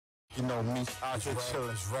You know me, out here chilling.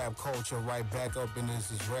 It's Rapkulture right back up in this.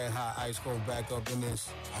 It's Red Hot Ice Cold back up in this.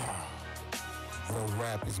 Real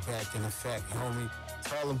rap is back in effect, homie.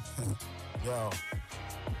 Tell him. Yo,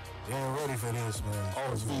 you ain't ready for this, man.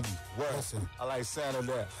 Oh, it's easy. What? Listen, I like sound of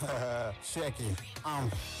that. check it. I'm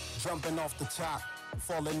jumping off the top,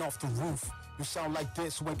 falling off the roof. You sound like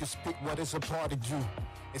this when you speak what is a part of you.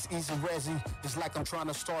 It's easy, Rezzy. It's like I'm trying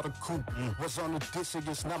to start a coup. Was on the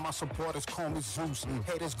distance, now my supporters call me Zeus.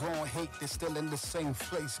 Haters gon' hate, they're still in the same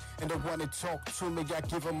place. And they wanna talk to me, I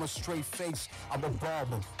give them a straight face. I'm a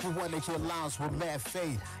barber who wanna hear lines with mad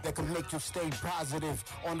fade that can make you stay positive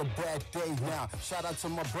on a bad day. Now, shout out to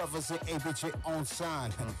my brothers in ABJ on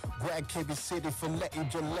sign. Grab KB City for letting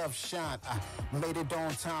your love shine. I made it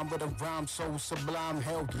on time with a rhyme so sublime.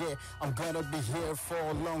 Hell yeah, I'm gonna be here for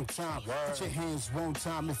a long time. Put your hands one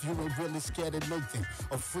time if you ain't really scared of nothing.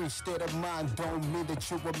 A free state of mind don't mean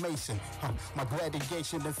that you a Mason. My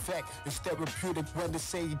gladiation, in fact, is therapeutic. When they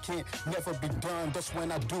say it can't never be done, that's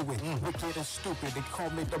when I do it. Wicked and stupid, they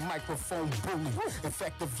call me the microphone bully.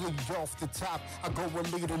 Effectively off the top, I go a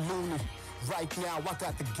leader loony. Right now, I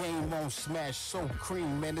got the game on smash, so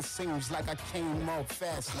cream, man, it seems like I came up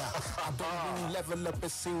fast now. I don't mean level up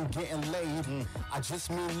and seem getting laid. I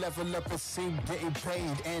just mean level up and seem getting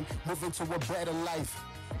paid and moving to a better life.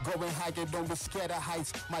 Going higher, don't be scared of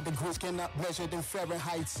heights. My degrees cannot measure in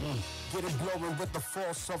Fahrenheit. Get it blowing with the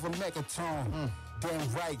force of a megaton.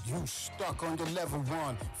 Damn right, you stuck on your level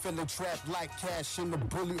one. Feeling trapped like cash in the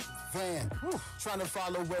bullet van. Trying to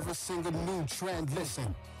follow every single new trend.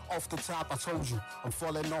 Listen, off the top, I told you, I'm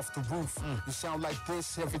falling off the roof. You sound like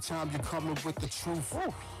this every time you're coming with the truth.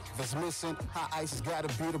 If it's missing, Hotyce has gotta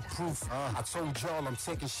be the proof. I told y'all I'm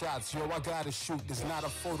taking shots, yo, I gotta shoot. There's not a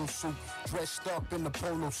photo shoot, dressed up in the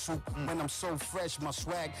polo suit. When I'm so fresh, my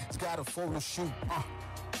swag has got a photo shoot.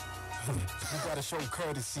 You gotta show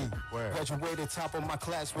courtesy. Graduated top of my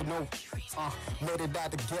class with no made it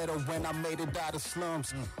out the ghetto when I made it out of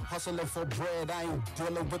slums. Hustling for bread, I ain't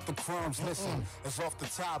dealing with the crumbs. Listen, it's off the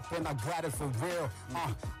top and I got it for real.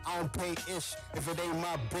 I don't pay ish if it ain't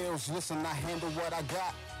my bills. Listen, I handle what I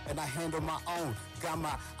got and I handle my own. Got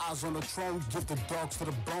my eyes on the throne, give the dogs to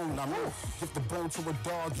the bone. I mean, give the bone to a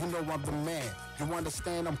dog, you know I'm the man. You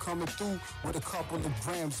understand I'm coming through with a couple of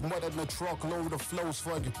grams, more than a truckload of flows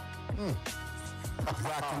for you.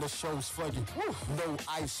 Rocking the shows for you. No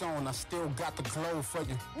ice on, I still got the glow for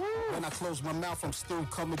you. When I close my mouth, I'm still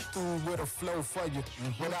coming through with a flow for you.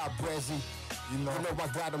 What up, Brezzy? You know I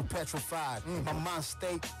got them petrified. My mind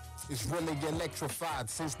state is really electrified.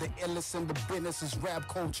 Since the illest in the business is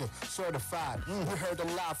Rapkulture certified. We heard a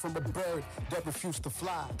lie from a bird that refused to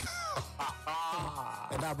fly.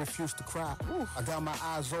 And I refuse to cry. I got my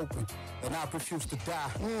eyes open and I refuse to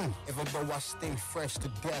die. Even though I stay fresh to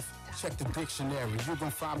death, check the dictionary, you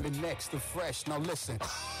gon' find me next to fresh. Now listen,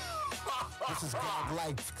 this is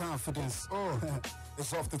godlike confidence.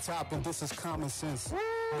 It's off the top and this is common sense.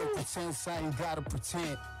 No pretense, I ain't gotta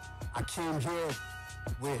pretend. I came here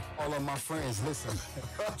with all of my friends. Listen,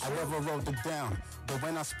 I never wrote it down, but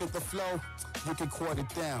when I spit the flow, you can quote it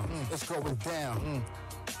down. It's going down.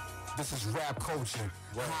 This is Rapkulture.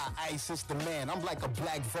 Hotyce is the man. I'm like a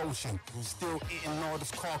black vulture, still eating all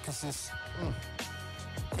this carcasses.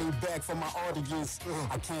 Came back for my audience.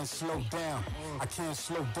 I can't slow down. I can't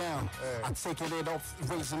slow down. I'm taking it off,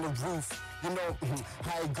 raising the roof. You know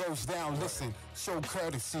how it goes down. Listen, show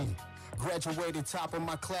courtesy. Graduated top of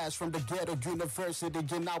my class from the ghetto university,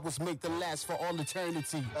 and I was made to last for all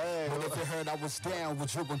eternity. But if you heard I was down,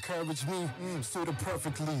 would you encourage me? Suited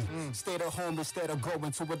perfectly. Stayed at home instead of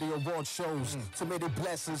going to the award shows. Too many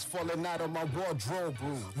blessings falling out of my wardrobe.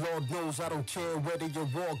 Lord knows I don't care where the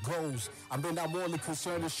award goes. I mean, I'm only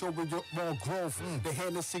concerned with showing your more growth. The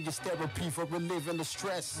Hennessy is therapy for relieving the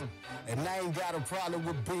stress. And I ain't got a problem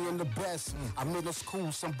with being the best. I'm in a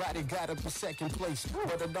school, somebody got up in second place.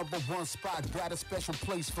 But the number one spot got a special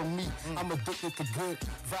place for me. I'm addicted to good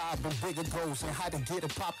vibe and bigger goals and how to get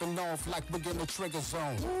it popping off like we're in the trigger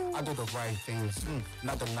zone. I do the right things,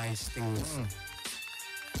 not the nice things.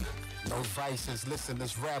 No vices, listen,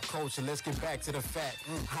 this Rapkulture, let's get back to the fact.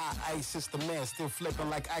 Hotyce is the man, still flipping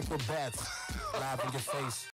like acrobats. Live in your face.